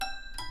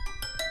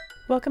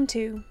Welcome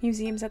to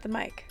Museums at the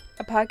Mic,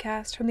 a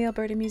podcast from the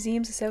Alberta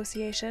Museums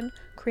Association,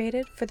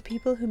 created for the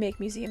people who make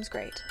museums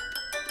great.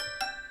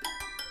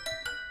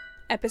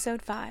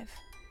 Episode 5,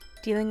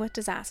 Dealing with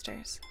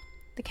Disasters,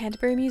 the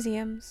Canterbury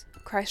Museums,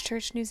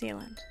 Christchurch, New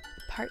Zealand,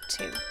 Part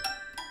 2.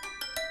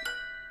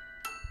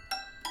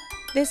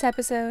 This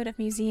episode of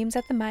Museums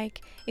at the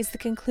Mic is the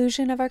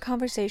conclusion of our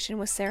conversation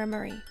with Sarah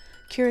Murray,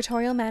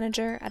 Curatorial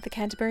Manager at the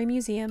Canterbury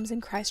Museums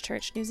in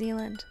Christchurch, New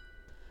Zealand.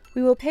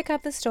 We will pick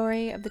up the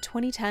story of the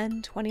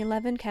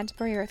 2010-2011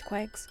 Canterbury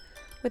earthquakes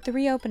with the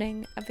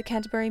reopening of the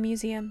Canterbury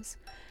Museums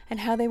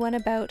and how they went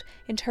about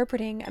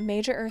interpreting a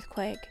major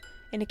earthquake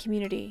in a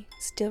community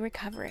still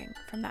recovering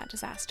from that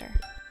disaster.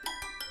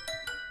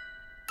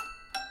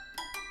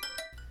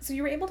 So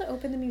you were able to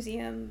open the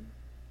museum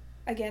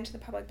again to the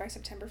public by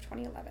September of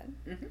 2011.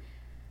 Mm-hmm.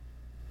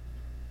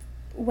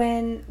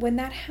 When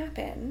that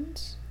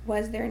happened,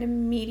 was there an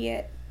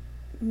immediate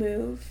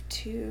move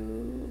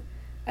to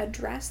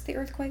address the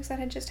earthquakes that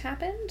had just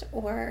happened,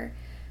 or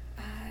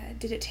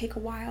did it take a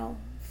while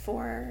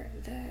for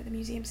the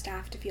museum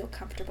staff to feel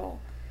comfortable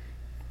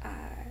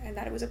and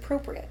that it was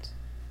appropriate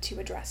to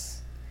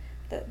address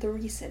the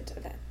recent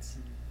events?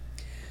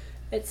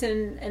 It's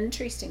an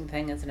interesting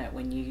thing, isn't it,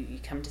 when you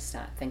come to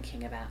start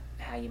thinking about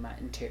how you might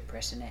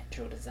interpret a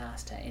natural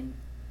disaster and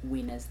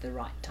when is the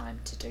right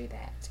time to do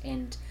that.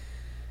 And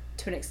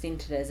to an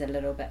extent it is a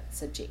little bit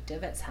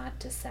subjective, it's hard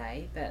to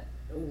say, but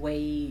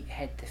we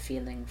had the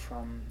feeling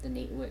from the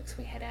networks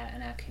we had out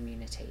in our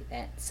community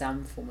that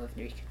some form of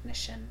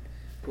recognition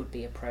would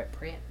be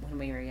appropriate when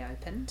we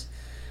reopened,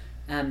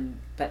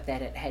 but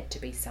that it had to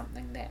be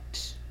something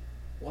that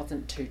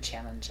wasn't too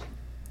challenging.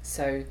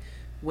 So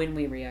when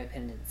we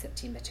reopened in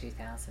September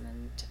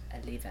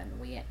 2011,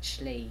 we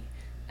actually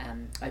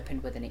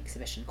opened with an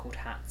exhibition called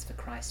Hearts for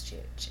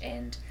Christchurch,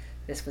 and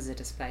this was a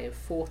display of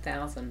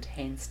 4,000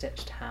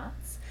 hand-stitched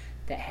hearts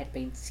that had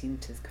been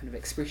sent as kind of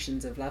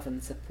expressions of love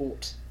and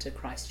support to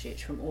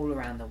Christchurch from all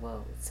around the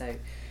world. So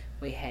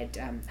we had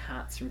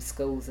hearts from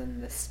schools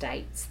in the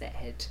States that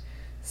had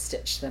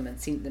stitched them and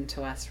sent them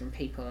to us, from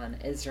people in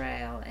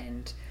Israel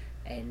and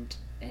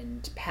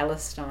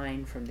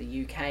Palestine, from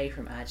the UK,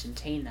 from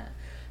Argentina,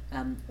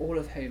 all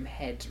of whom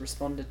had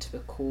responded to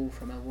a call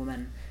from a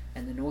woman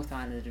in the North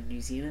Island of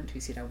New Zealand who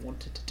said, I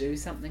wanted to do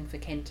something for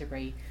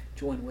Canterbury,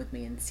 join with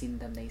me and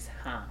send them these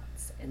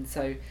hearts. And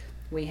so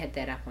we had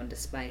that up on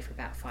display for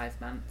about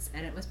 5 months,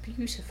 and it was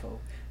beautiful.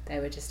 They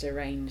were just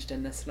arranged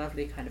in this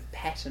lovely kind of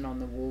pattern on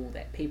the wall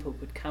that people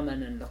could come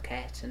in and look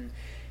at, and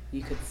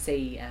you could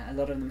see a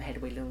lot of them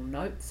had wee little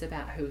notes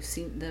about who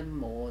sent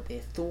them or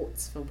their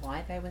thoughts for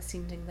why they were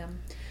sending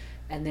them.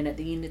 And then at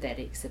the end of that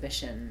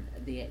exhibition,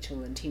 the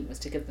actual intent was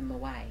to give them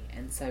away,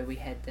 and so we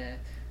had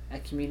a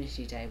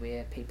community day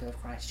where people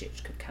of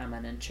Christchurch could come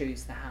in and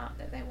choose the heart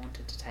that they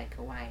wanted to take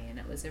away, and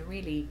it was a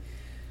really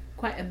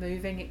quite a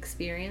moving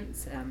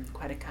experience,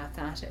 quite a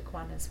cathartic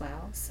one as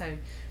well. So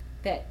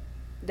that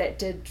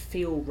did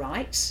feel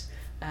right,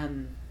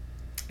 and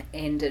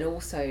it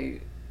also,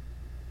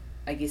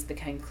 I guess,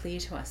 became clear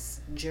to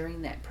us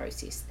during that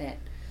process that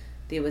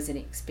there was an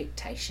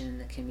expectation in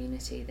the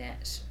community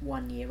that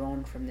 1 year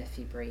on from the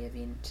February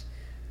event,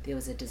 there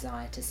was a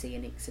desire to see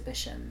an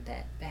exhibition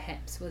that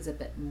perhaps was a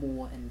bit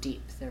more in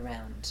depth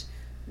around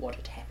what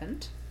had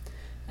happened.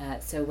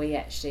 So we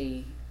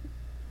actually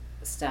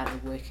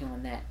started working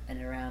on that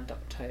in around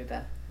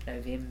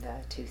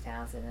November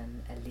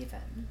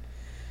 2011,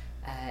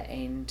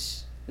 and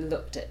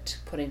looked at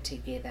putting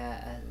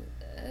together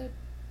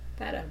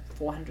about a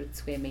 400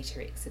 square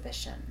metre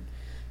exhibition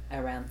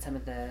around some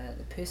of the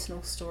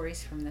personal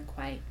stories from the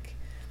quake,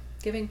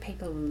 giving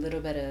people a little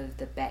bit of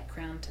the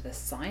background to the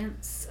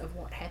science of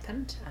what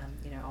happened.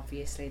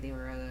 Obviously there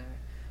were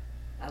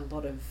a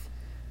lot of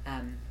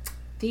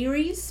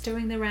theories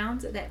doing the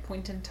rounds at that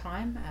point in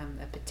time.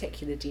 A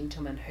particular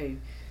gentleman who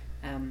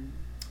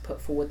put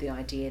forward the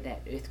idea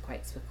that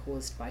earthquakes were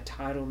caused by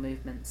tidal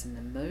movements in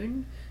the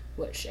moon,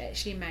 which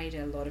actually made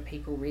a lot of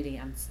people really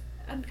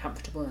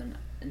uncomfortable and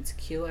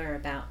insecure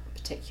about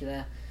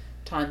particular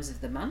times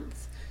of the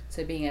month.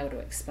 So being able to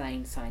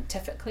explain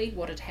scientifically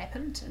what had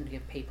happened and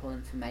give people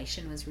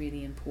information was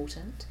really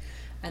important.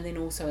 And then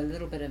also a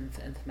little bit of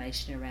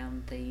information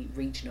around the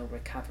regional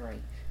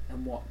recovery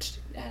and what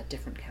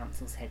different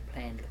councils had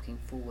planned looking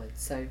forward.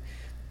 So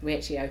we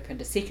actually opened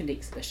a second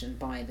exhibition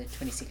by the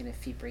 22nd of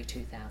February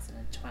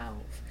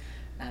 2012,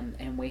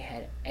 and we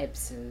had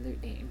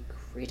absolutely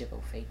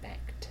incredible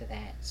feedback to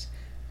that.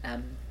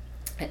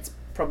 It's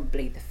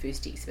probably the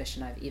first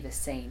exhibition I've ever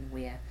seen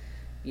where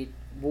you'd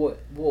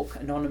walk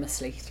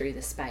anonymously through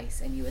the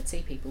space and you would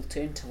see people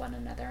turn to one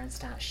another and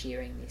start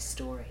sharing their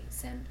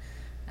stories, and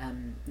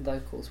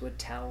locals would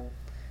tell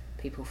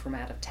people from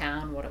out of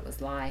town what it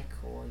was like,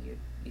 or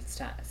you'd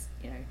start,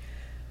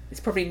 there's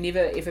probably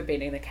never ever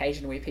been an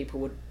occasion where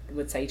people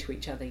would say to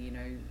each other,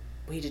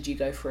 where did you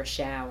go for a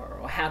shower,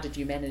 or how did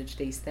you manage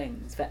these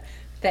things? But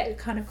that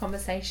kind of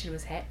conversation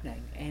was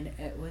happening, and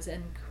it was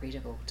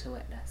incredible to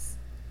witness.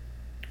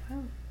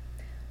 Wow.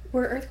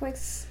 Were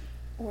earthquakes,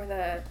 or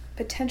the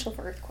potential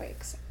for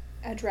earthquakes,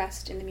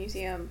 addressed in the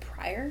museum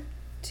prior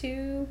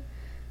to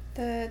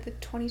the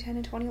 2010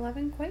 and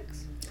 2011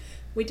 quakes?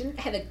 We didn't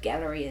have a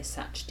gallery as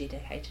such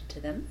dedicated to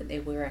them, but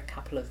there were a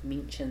couple of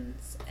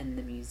mentions in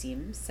the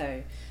museum.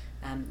 So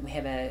we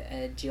have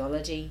a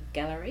geology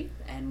gallery,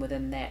 and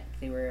within that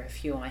there were a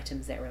few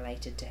items that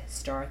related to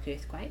historic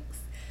earthquakes,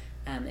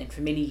 and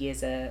for many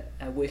years a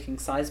working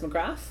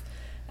seismograph,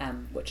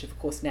 which of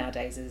course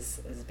nowadays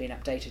has been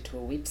updated to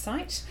a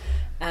website,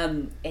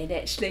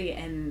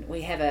 and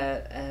we have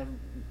a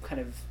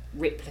kind of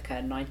replica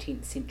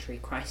 19th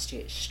century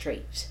Christchurch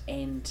street,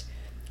 and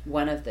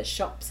one of the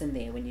shops in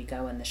there, when you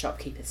go in, the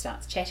shopkeeper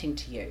starts chatting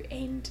to you,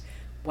 and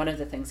one of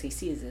the things he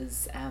says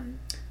is,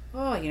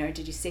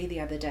 did you see the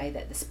other day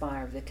that the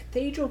spire of the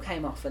cathedral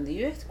came off in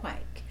the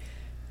earthquake?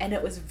 And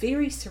it was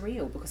very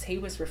surreal, because he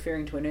was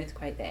referring to an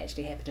earthquake that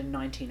actually happened in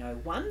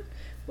 1901,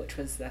 which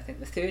was, I think,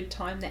 the third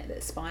time that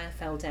the spire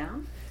fell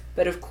down.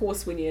 But of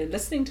course, when you're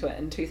listening to it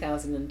in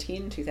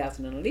 2010,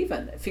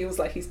 2011, it feels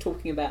like he's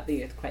talking about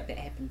the earthquake that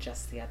happened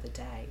just the other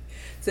day.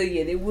 So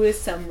yeah, there were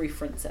some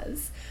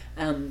references,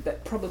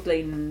 but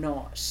probably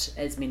not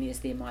as many as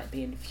there might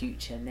be in the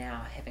future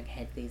now, having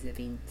had these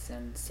events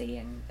and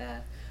seeing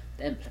the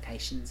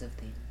implications of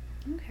them.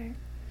 Okay.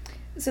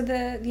 So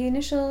the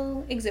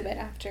initial exhibit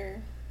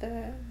after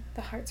the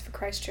Hearts for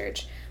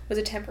Christchurch was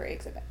a temporary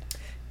exhibit.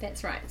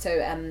 That's right. So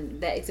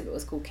that exhibit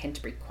was called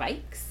Canterbury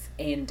Quakes,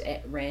 and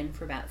it ran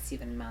for about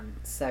 7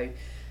 months. So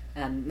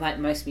like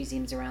most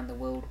museums around the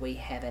world, we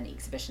have an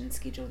exhibition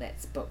schedule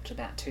that's booked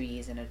about 2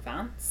 years in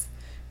advance,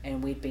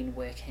 and we'd been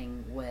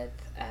working with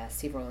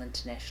several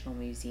international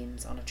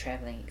museums on a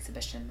travelling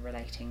exhibition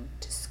relating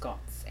to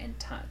Scots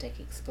Antarctic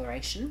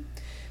exploration.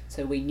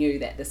 So we knew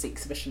that this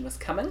exhibition was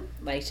coming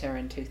later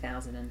in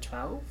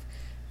 2012,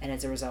 and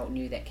as a result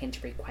knew that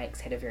Canterbury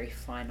Quakes had a very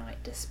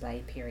finite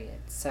display period.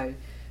 So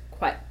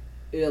quite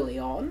early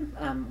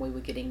on, we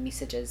were getting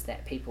messages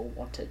that people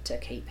wanted to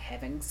keep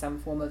having some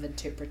form of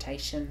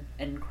interpretation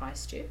in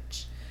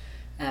Christchurch.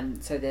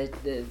 So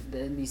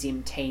the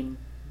museum team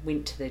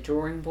went to the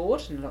drawing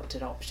board and looked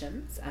at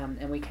options,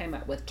 and we came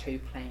up with 2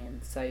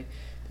 plans. So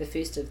the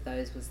first of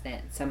those was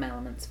that some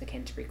elements for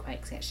Canterbury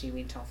Quakes actually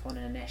went off on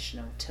a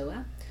national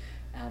tour.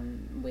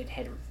 We'd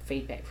had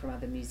feedback from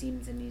other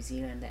museums in New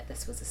Zealand that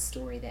this was a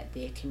story that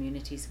their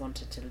communities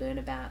wanted to learn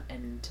about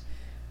and,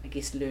 I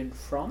guess, learn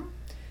from.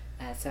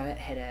 So it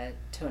had a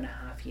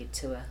 2.5-year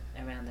tour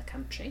around the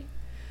country.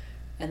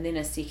 And then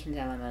a second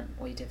element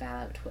we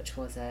developed, which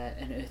was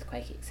an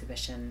earthquake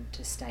exhibition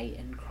to stay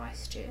in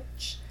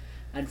Christchurch.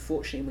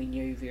 Unfortunately, we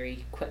knew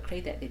very quickly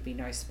that there'd be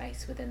no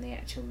space within the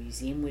actual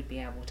museum we'd be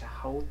able to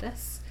hold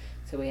this,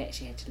 so we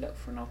actually had to look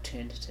for an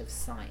alternative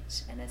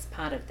site. And as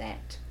part of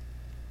that,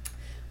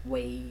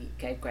 we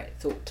gave great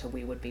thought to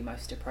where would be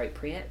most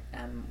appropriate.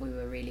 We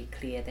were really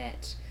clear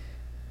that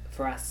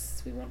for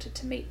us, we wanted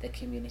to meet the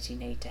community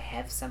need to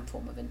have some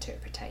form of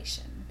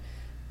interpretation,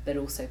 but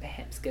also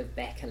perhaps give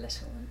back a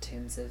little in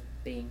terms of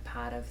being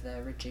part of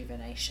the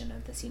rejuvenation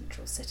of the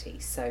central city.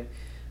 So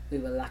we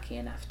were lucky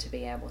enough to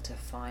be able to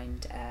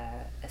find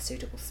a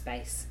suitable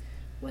space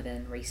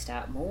within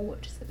Restart Mall,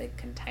 which is a big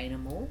container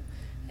mall,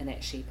 and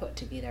actually put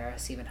together a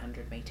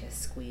 700 metre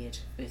squared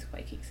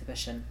earthquake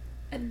exhibition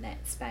in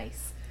that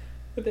space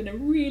within a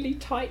really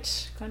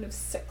tight kind of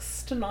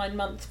 6 to 9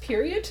 month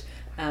period,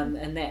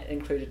 and that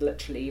included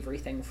literally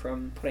everything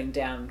from putting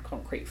down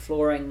concrete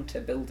flooring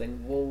to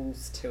building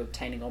walls to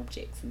obtaining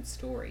objects and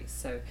stories.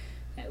 So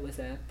it was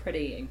a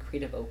pretty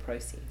incredible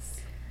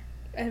process.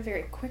 A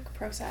very quick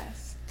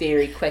process.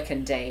 Very quick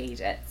indeed.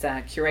 It's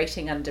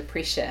curating under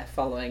pressure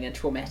following a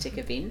traumatic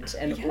event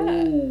in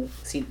all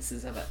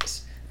senses of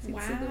it,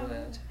 of the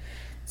word.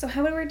 So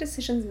how were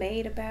decisions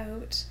made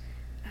about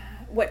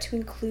what to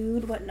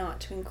include, what not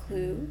to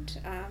include?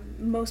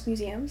 Most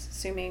museums,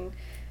 assuming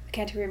the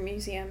Canterbury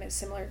Museum is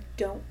similar,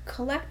 don't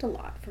collect a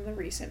lot from the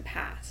recent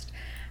past.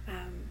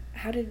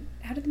 How did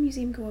the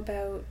museum go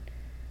about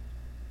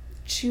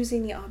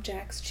choosing the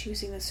objects,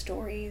 choosing the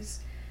stories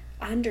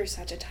under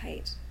such a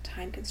tight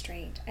time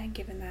constraint, and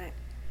given that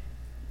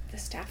the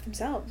staff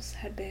themselves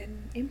had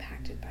been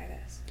impacted by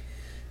this?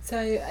 So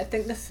I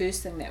think the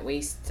first thing that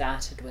we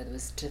started with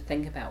was to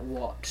think about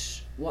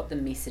what the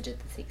message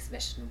of this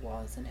exhibition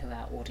was and who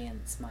our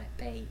audience might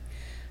be.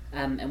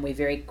 And we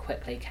very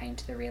quickly came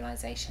to the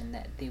realisation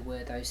that there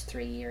were those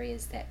 3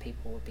 areas that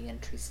people would be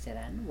interested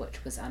in,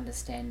 which was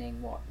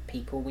understanding what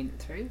people went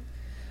through,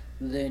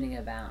 learning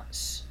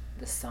about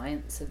the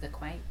science of the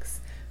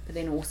quakes, but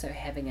then also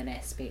having an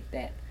aspect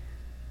that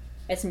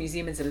as a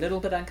museum is a little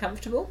bit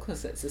uncomfortable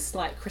because it's a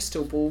slight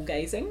crystal ball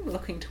gazing,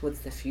 looking towards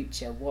the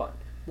future,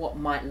 what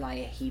might lie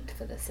ahead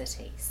for the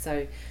city.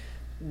 So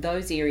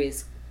those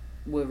areas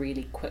were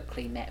really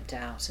quickly mapped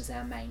out as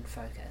our main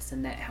focus,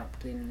 and that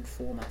helped then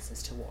inform us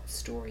as to what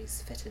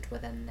stories fitted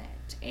within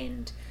that.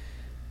 And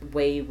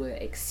we were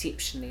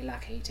exceptionally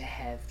lucky to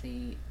have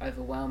the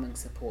overwhelming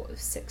support of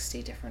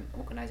 60 different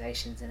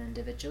organisations and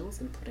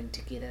individuals in putting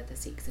together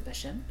this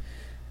exhibition.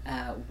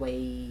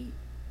 We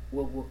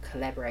were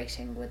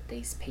collaborating with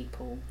these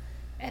people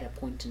at a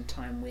point in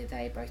time where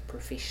they both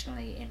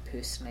professionally and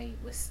personally,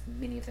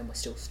 many of them were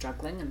still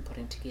struggling and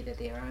putting together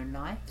their own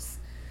lives,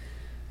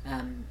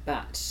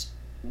 but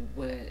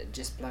were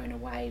just blown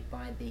away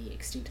by the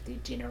extent of their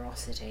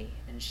generosity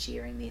in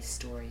sharing their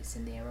stories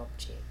and their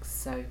objects.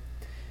 So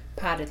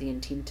part of the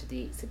intent of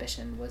the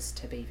exhibition was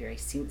to be very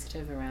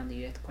sensitive around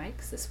the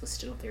earthquakes. This was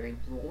still very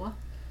raw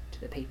to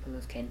the people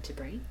of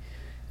Canterbury.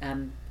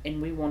 And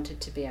we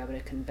wanted to be able to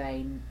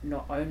convey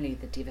not only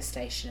the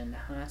devastation and the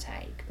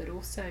heartache, but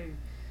also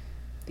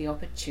the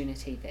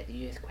opportunity that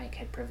the earthquake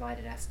had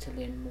provided us to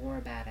learn more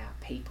about our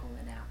people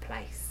and our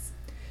place.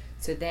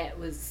 So that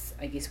was,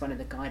 I guess, one of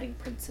the guiding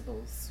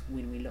principles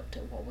when we looked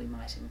at what we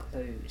might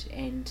include.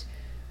 And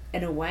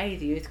in a way,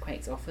 the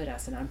earthquakes offered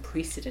us an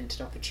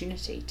unprecedented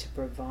opportunity to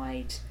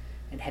provide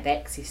and have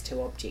access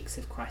to objects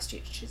of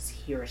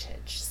Christchurch's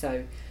heritage.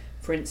 So,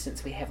 for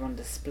instance, we have on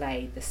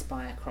display the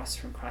spire cross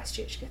from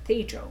Christchurch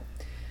Cathedral.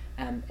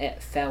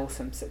 It fell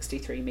some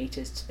 63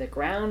 metres to the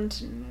ground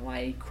and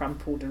lay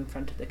crumpled in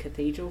front of the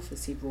cathedral for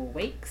several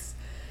weeks.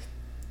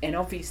 And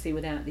obviously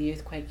without the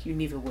earthquake you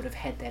never would have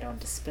had that on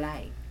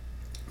display.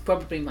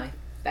 Probably my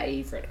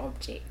favourite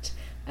object.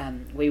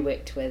 We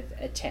worked with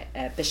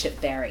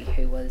Bishop Barry,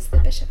 who was the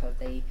bishop of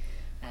the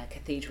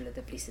Cathedral of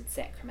the Blessed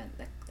Sacrament,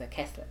 the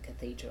Catholic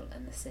cathedral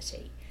in the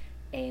city.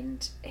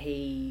 And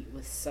he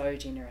was so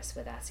generous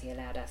with us. He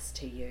allowed us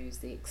to use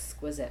the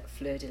exquisite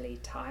fleur-de-lis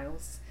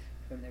tiles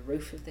from the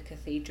roof of the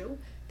cathedral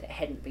that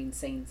hadn't been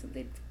seen since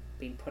they'd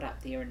been put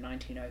up there in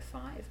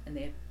 1905, and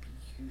they're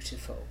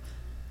beautiful,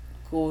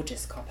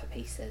 gorgeous copper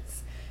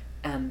pieces.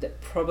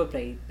 That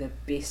probably the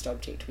best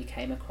object we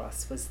came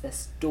across was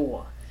this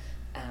door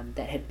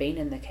that had been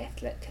in the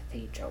Catholic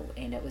cathedral,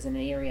 and it was an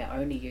area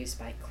only used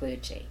by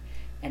clergy,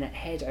 and it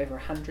had over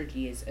 100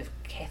 years of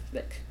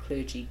Catholic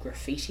clergy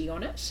graffiti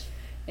on it,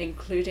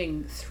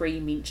 including 3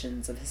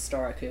 mentions of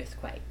historic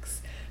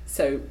earthquakes.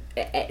 So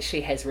it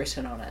actually has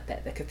written on it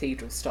that the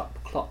cathedral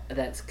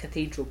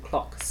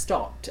clock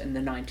stopped in the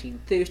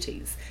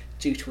 1930s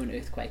due to an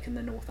earthquake in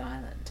the North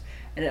Island.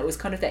 And it was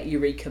kind of that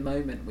eureka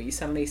moment where you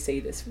suddenly see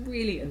this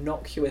really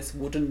innocuous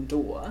wooden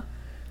door,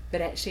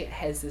 but actually it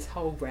has this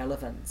whole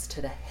relevance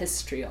to the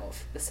history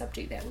of the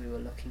subject that we were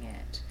looking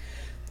at.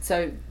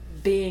 So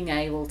being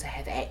able to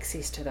have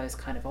access to those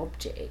kind of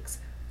objects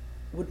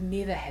would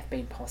never have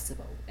been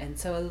possible. And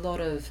so a lot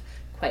of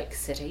Quake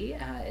City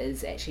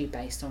is actually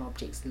based on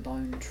objects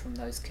loaned from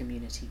those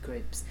community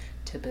groups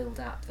to build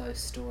up those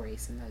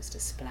stories and those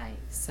displays.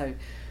 So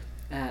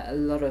a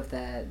lot of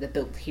the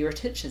built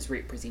heritage is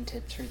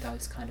represented through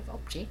those kind of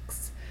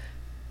objects.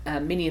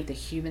 Many of the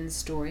human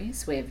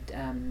stories, we've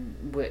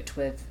worked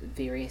with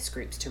various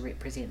groups to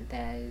represent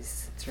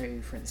those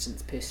through, for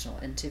instance, personal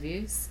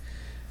interviews,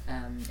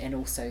 and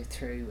also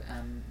through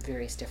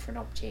various different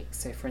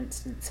objects. So for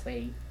instance,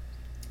 we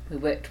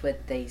worked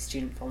with the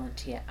Student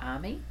Volunteer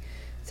Army.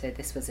 So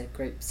this was a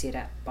group set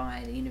up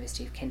by the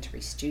University of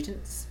Canterbury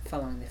students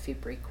following the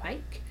February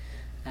quake,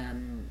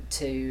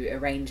 to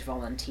arrange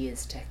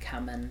volunteers to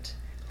come and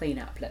clean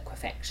up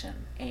liquefaction,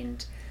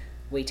 and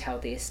we tell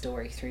their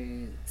story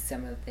through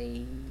some of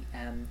the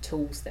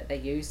tools that they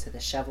use, so the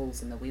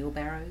shovels and the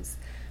wheelbarrows,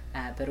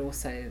 but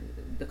also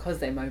because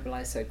they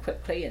mobilised so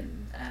quickly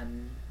and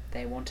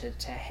they wanted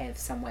to have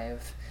some way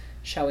of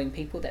showing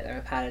people that they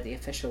were part of the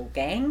official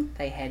gang,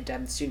 they had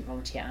Student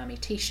Volunteer Army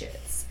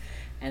t-shirts.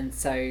 And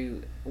so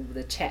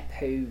the chap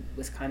who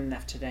was kind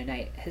enough to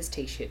donate his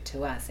t-shirt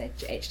to us had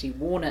actually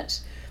worn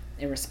it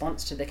in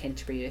response to the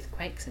Canterbury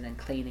earthquakes and in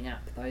cleaning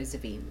up those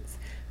events.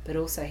 But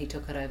also he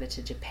took it over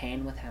to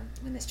Japan with him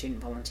when the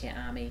Student Volunteer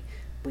Army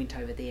went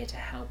over there to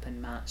help in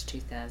March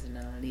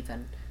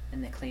 2011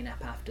 in the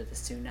clean-up after the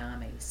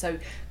tsunami. So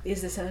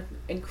there's this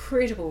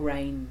incredible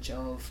range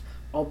of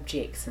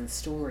objects and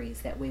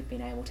stories that we've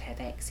been able to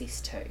have access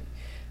to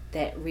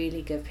that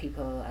really give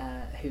people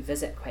who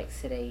visit Quake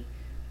City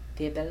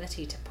the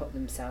ability to put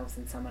themselves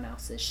in someone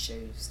else's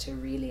shoes, to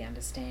really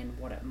understand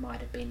what it might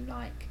have been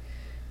like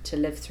to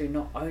live through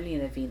not only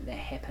an event that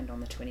happened on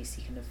the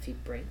 22nd of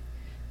February,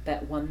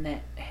 but one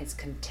that has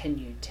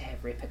continued to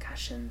have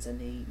repercussions in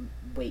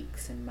the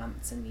weeks and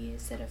months and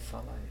years that have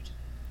followed.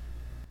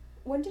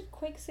 When did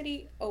Quake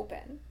City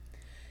open?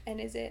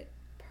 And is it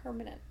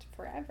permanent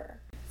forever?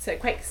 So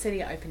Quake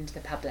City opened to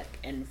the public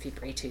in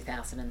February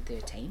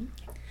 2013,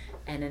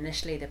 and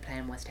initially the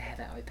plan was to have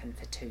it open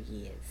for 2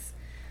 years.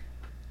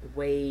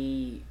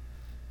 We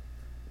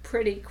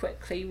pretty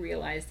quickly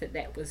realised that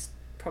that was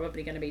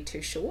probably going to be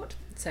too short,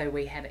 so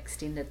we have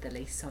extended the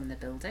lease on the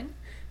building,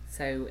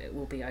 so it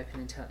will be open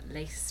until at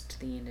least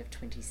the end of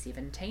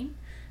 2017,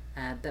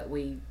 but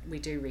we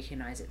do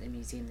recognise at the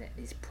museum that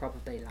there's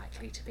probably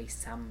likely to be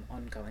some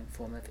ongoing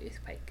form of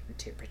earthquake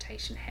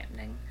interpretation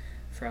happening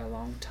for a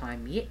long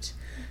time yet,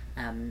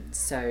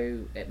 so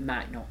it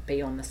might not be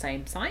on the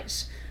same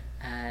site,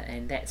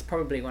 and that's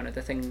probably one of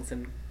the things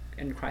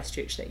in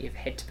Christchurch that you've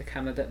had to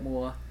become a bit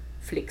more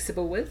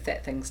flexible with,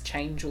 that things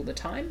change all the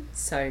time.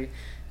 So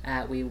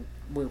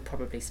we'll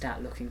probably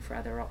start looking for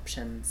other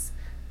options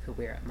for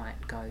where it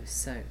might go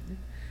soon.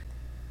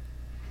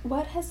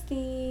 What has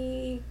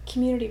the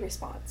community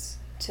response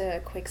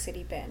to Quake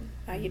City been?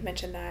 You'd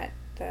mentioned that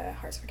the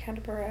Hearts for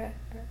Canterbury,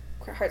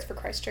 Hearts for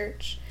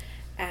Christchurch,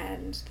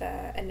 and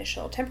the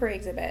initial temporary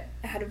exhibit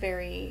had a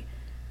very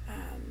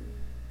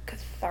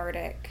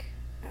cathartic,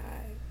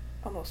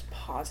 almost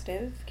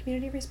positive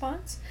community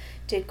response.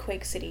 Did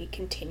Quake City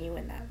continue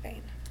in that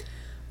vein?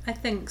 I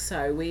think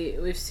so.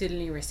 We've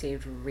certainly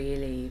received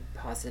really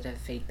positive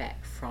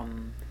feedback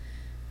from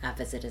our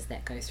visitors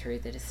that go through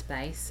the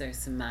display. So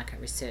some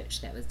market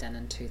research that was done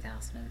in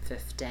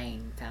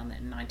 2015 found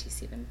that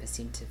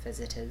 97% of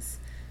visitors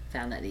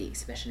found that the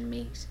exhibition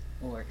met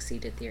or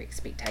exceeded their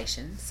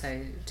expectations.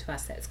 So to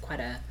us that's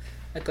quite a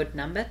good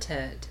number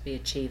to be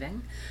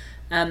achieving.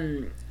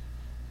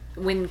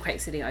 When Quake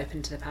City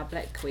opened to the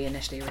public, we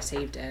initially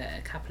received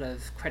a couple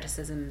of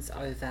criticisms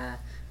over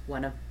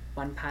one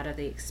part of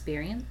the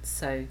experience.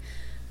 So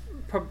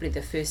probably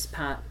the first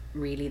part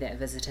really that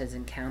visitors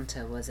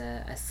encounter was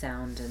a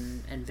sound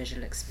and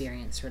visual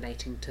experience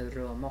relating to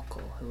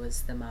Ruamoko, who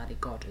was the Māori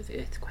god of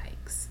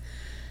earthquakes.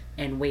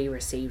 And we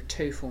received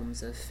two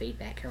forms of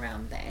feedback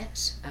around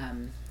that.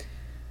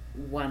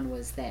 One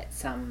was that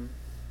some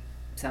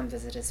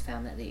visitors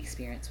found that the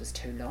experience was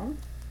too long,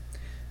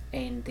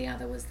 and the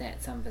other was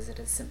that some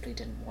visitors simply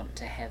didn't want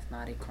to have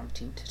Māori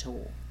content at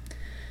all.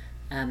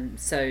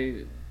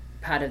 So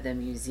part of the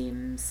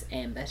museum's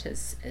ambit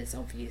is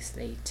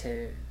obviously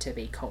to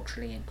be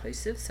culturally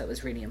inclusive, so it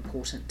was really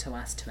important to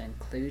us to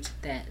include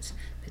that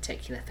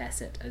particular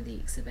facet of the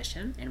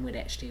exhibition, and we'd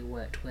actually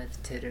worked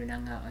with Te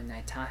Runanga o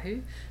Ngāi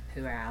Tahu,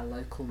 who are our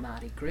local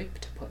Māori group,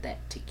 to put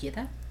that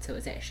together. So it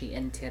was actually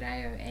in Te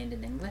Reo and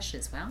in English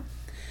as well.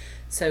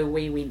 So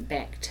we went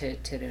back to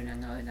Te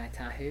Runanga o Ngāi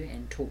Tahu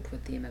and talked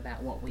with them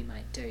about what we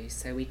might do.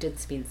 So we did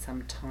spend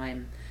some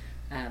time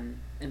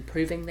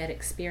improving that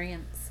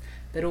experience,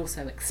 but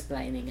also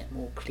explaining it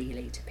more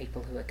clearly to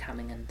people who are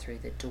coming in through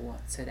the door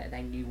so that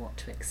they knew what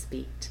to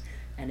expect,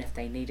 and if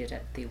they needed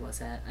it there was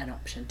an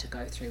option to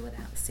go through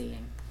without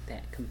seeing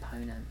that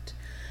component.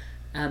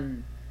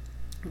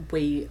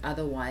 We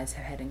otherwise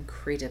have had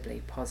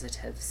incredibly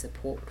positive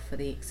support for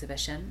the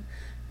exhibition.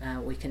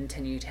 We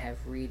continue to have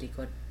really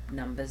good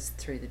numbers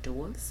through the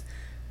doors.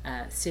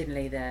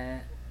 Certainly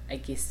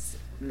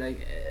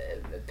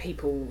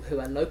people who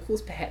are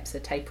locals perhaps are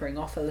tapering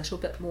off a little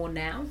bit more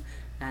now.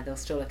 They'll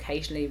still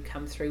occasionally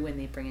come through when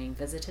they're bringing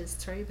visitors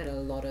through, but a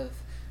lot of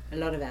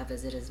our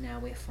visitors now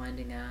we're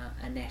finding are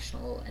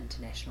national,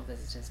 international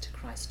visitors to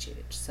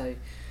Christchurch. So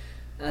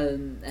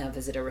our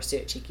visitor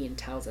research again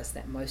tells us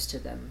that most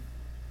of them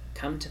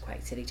come to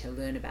Quake City to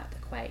learn about the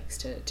quakes,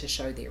 to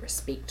show their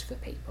respect for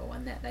people,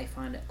 and that they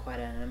find it quite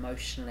an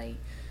emotionally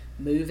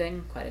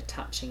moving, quite a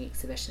touching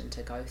exhibition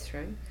to go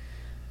through,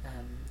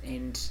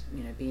 and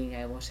being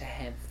able to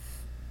have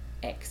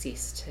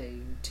access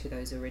to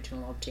those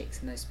original objects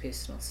and those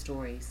personal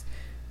stories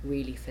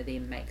really for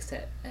them makes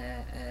it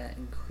an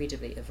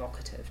incredibly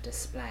evocative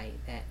display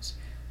that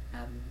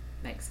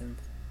makes them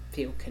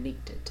feel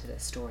connected to the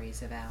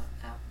stories of our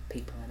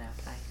people and our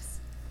place.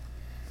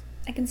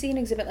 I can see an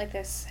exhibit like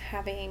this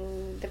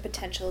having the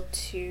potential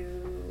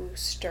to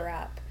stir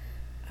up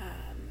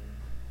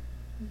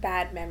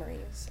bad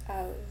memories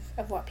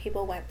of what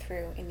people went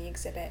through in the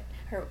exhibit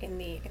or in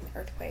the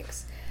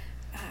earthquakes.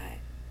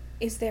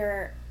 Is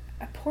there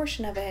a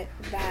portion of it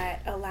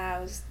that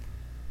allows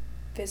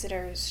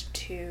visitors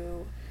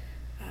to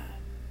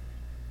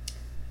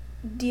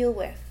deal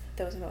with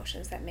those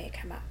emotions that may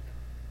come up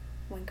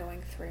when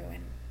going through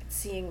and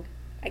seeing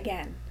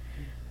again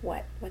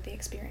what they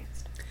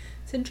experienced?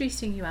 It's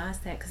interesting you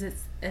ask that, because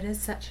it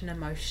is such an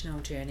emotional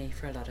journey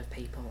for a lot of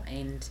people,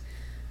 and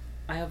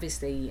I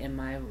obviously in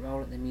my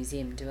role at the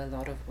museum do a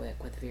lot of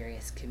work with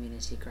various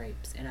community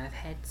groups, and I've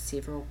had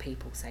several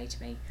people say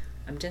to me,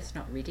 I'm just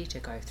not ready to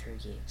go through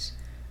yet.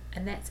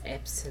 And that's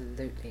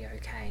absolutely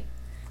okay.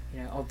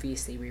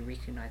 Obviously we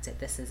recognise that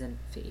this isn't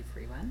for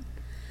everyone.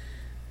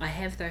 I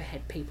have though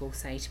had people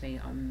say to me,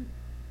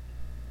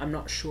 I'm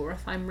not sure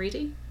if I'm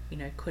ready,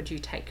 could you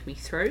take me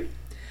through?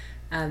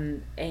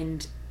 And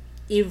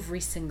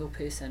every single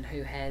person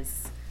who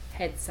has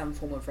had some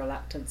form of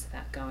reluctance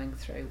about going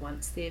through,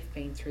 once they've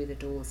been through the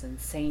doors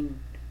and seen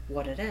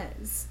what it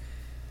is,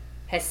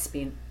 has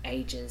spent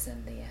ages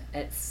in there.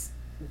 It's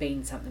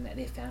been something that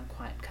they've found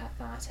quite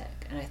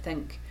cathartic. And I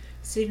think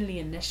certainly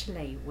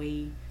initially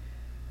we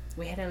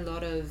had a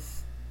lot of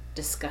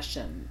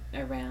discussion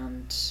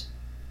around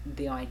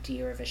the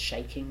idea of a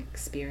shaking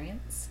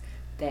experience,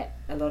 that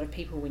a lot of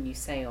people, when you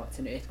say, it's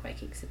an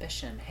earthquake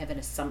exhibition, have an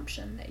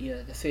assumption that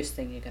the first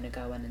thing you're going to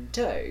go in and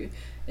do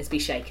is be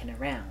shaken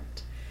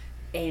around.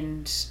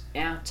 And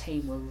our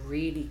team were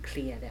really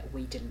clear that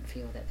we didn't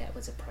feel that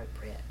was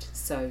appropriate.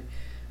 So,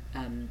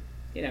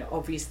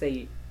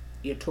 obviously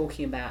you're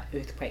talking about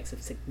earthquakes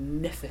of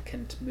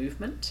significant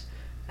movement.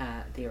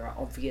 There are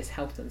obvious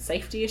health and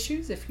safety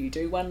issues if you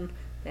do one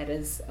that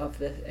is of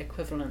the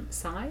equivalent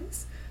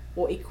size.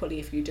 Or equally,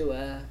 if you do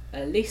a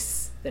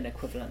less than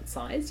equivalent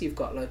size, you've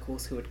got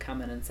locals who would come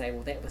in and say,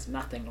 well, that was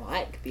nothing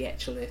like the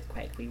actual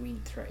earthquake we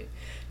went through.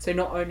 So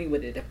not only were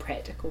there the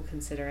practical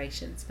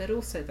considerations, but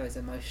also those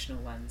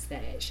emotional ones,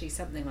 that actually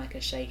something like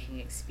a shaking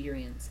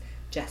experience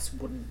just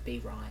wouldn't be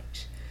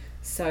right.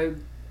 So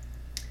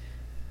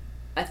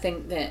I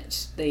think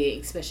that the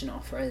exhibition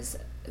offers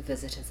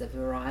visitors a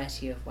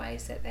variety of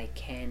ways that they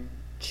can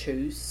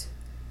choose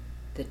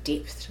the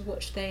depth to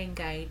which they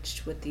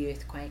engaged with the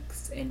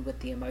earthquakes and with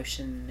the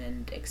emotion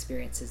and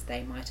experiences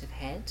they might have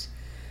had.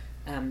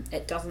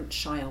 It doesn't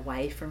shy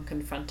away from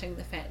confronting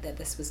the fact that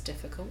this was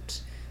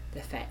difficult,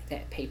 the fact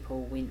that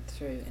people went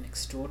through an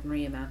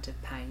extraordinary amount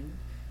of pain,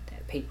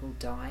 that people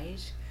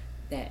died,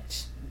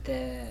 that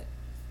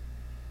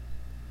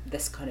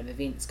this kind of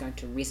event's going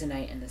to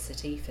resonate in the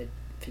city for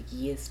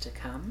years to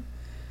come.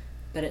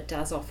 But it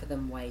does offer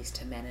them ways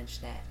to manage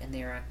that, and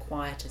there are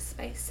quieter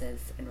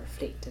spaces and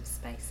reflective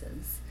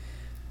spaces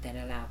that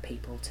allow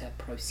people to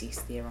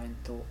process their own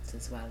thoughts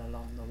as well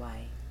along the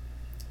way.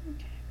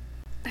 Okay.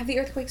 Have the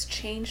earthquakes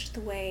changed the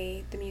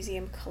way the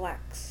museum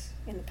collects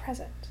in the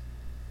present?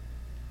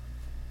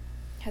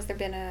 Has there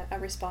been a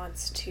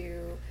response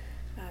to,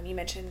 you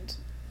mentioned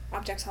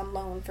objects on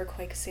loan for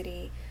Quake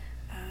City,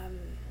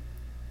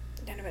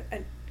 kind of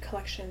a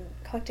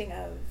collecting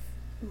of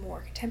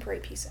more contemporary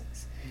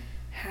pieces?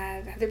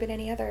 Have there been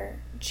any other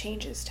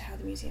changes to how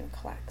the museum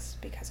collects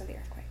because of the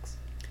earthquakes?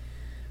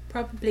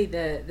 Probably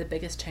the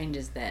biggest change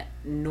is that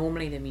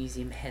normally the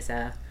museum has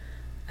a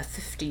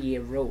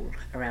 50-year rule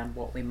around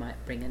what we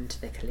might bring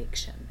into the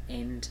collection,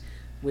 and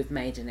we've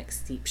made an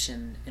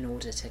exception in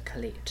order to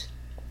collect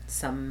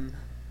some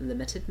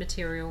limited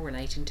material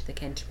relating to the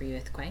Canterbury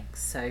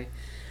earthquakes. So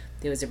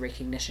there was a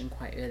recognition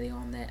quite early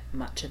on that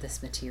much of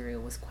this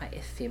material was quite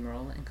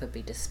ephemeral and could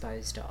be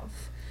disposed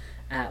of.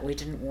 We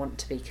didn't want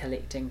to be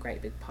collecting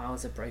great big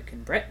piles of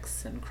broken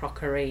bricks and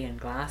crockery and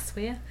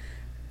glassware.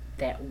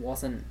 That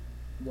wasn't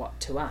what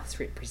to us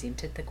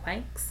represented the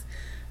quakes.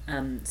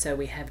 So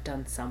we have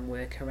done some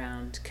work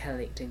around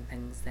collecting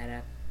things that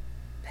are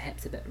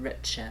perhaps a bit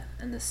richer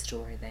in the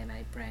story they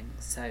may bring.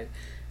 So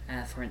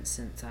for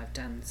instance, I've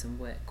done some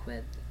work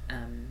with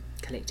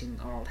collecting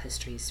oral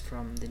histories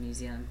from the New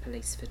Zealand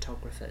police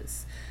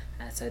photographers.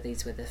 So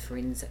these were the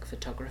forensic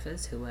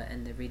photographers who were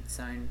in the red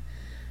zone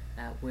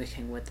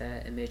working with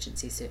the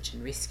emergency search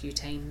and rescue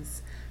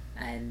teams,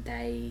 and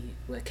they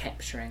were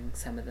capturing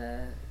some of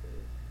the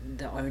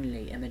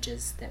only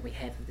images that we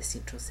have of the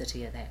central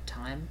city at that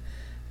time,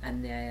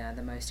 and they are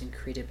the most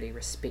incredibly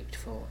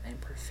respectful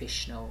and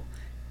professional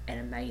and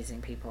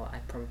amazing people I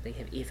probably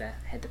have ever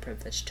had the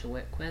privilege to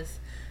work with.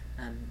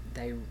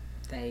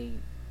 They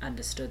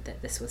understood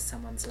that this was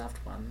someone's loved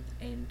one,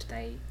 and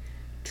they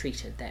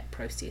treated that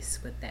process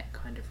with that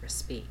kind of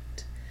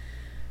respect.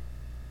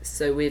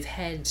 So we've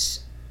had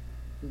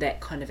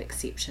that kind of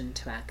exception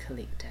to our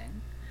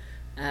collecting.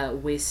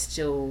 We're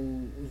still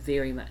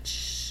very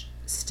much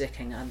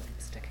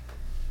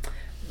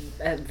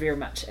very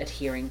much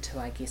adhering to,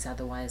 I guess,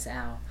 otherwise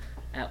our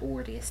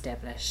already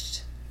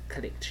established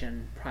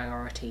collection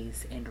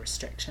priorities and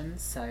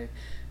restrictions. So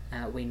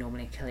we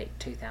normally collect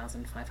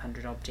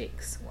 2,500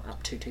 objects, or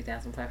up to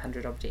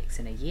 2,500 objects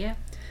in a year,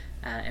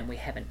 and we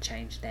haven't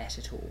changed that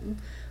at all.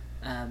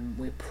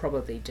 We're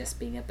probably just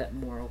being a bit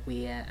more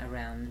aware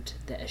around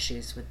the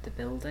issues with the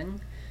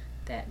building,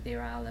 that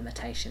there are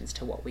limitations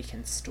to what we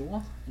can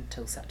store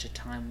until such a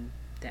time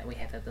that we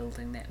have a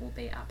building that will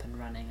be up and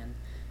running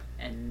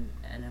and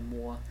in a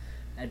more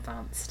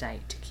advanced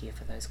state to care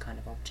for those kind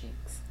of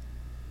objects.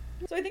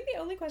 So I think the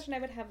only question I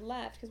would have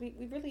left, because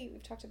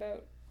we've talked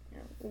about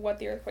what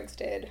the earthquakes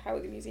did, how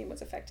the museum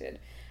was affected,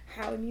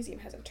 how the museum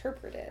has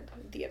interpreted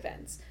the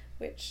events,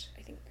 which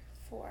I think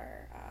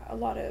for a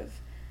lot of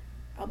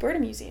Alberta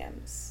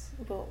museums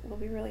will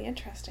be really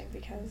interesting,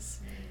 because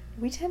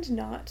we tend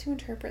not to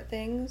interpret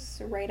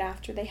things right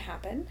after they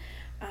happen,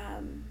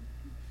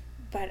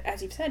 but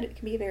as you've said, it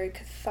can be a very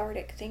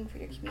cathartic thing for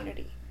your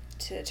community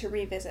to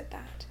revisit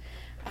that.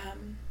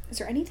 Is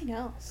there anything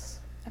else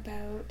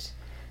about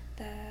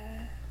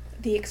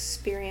the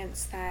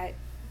experience that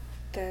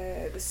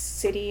the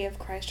city of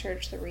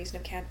Christchurch, the region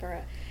of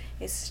Canberra,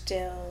 is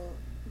still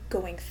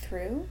going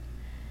through,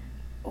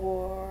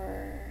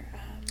 or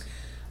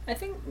I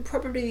think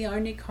probably the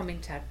only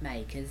comment I'd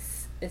make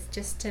is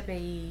just to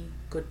be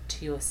good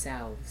to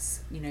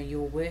yourselves.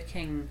 You're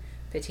working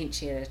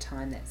potentially at a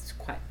time that's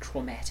quite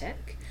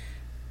traumatic,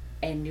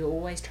 and you're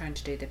always trying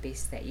to do the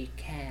best that you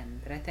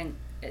can. But I think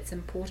it's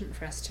important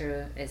for us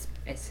to,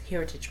 as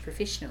heritage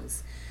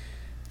professionals,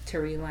 to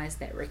realise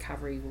that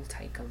recovery will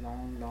take a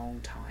long,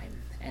 long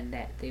time, and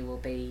that there will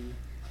be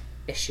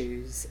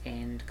issues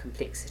and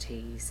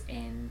complexities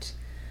and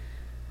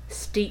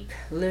steep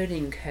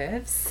learning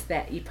curves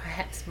that you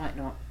perhaps might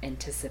not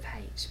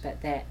anticipate,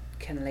 but that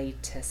can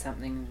lead to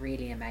something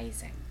really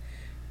amazing.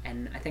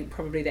 And I think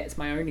probably that's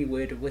my only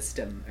word of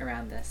wisdom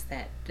around this,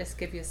 that just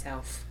give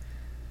yourself,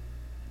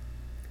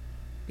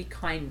 be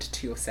kind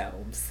to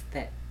yourselves,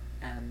 that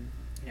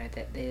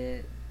that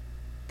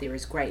there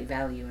is great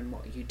value in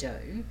what you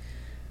do,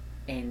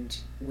 And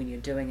when you're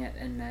doing it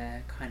in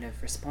a kind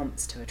of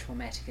response to a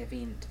traumatic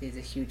event, there's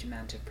a huge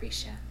amount of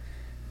pressure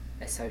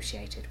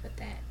associated with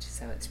that.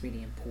 So it's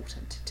really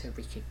important to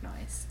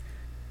recognise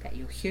that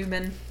you're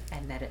human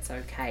and that it's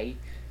okay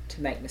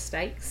to make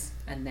mistakes,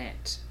 and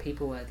that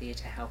people are there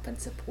to help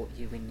and support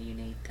you when you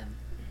need them.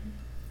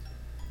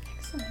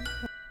 Excellent.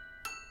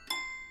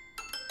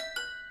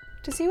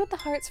 To see what the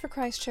Hearts for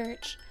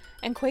Christchurch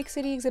and Quake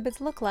City exhibits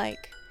look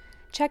like,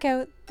 check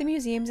out the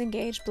Museums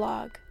Engaged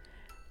blog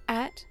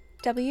at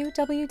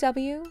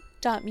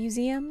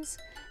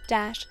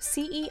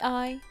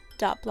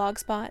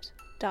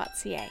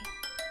www.museums-cei.blogspot.ca.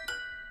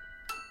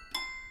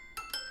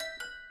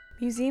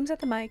 Museums at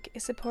the Mic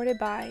is supported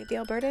by the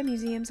Alberta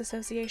Museums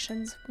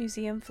Association's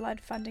Museum Flood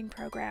Funding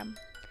Program.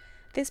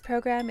 This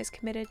program is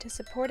committed to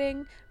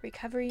supporting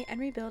recovery and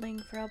rebuilding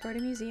for Alberta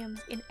museums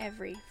in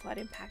every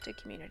flood-impacted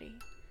community.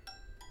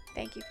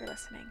 Thank you for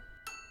listening.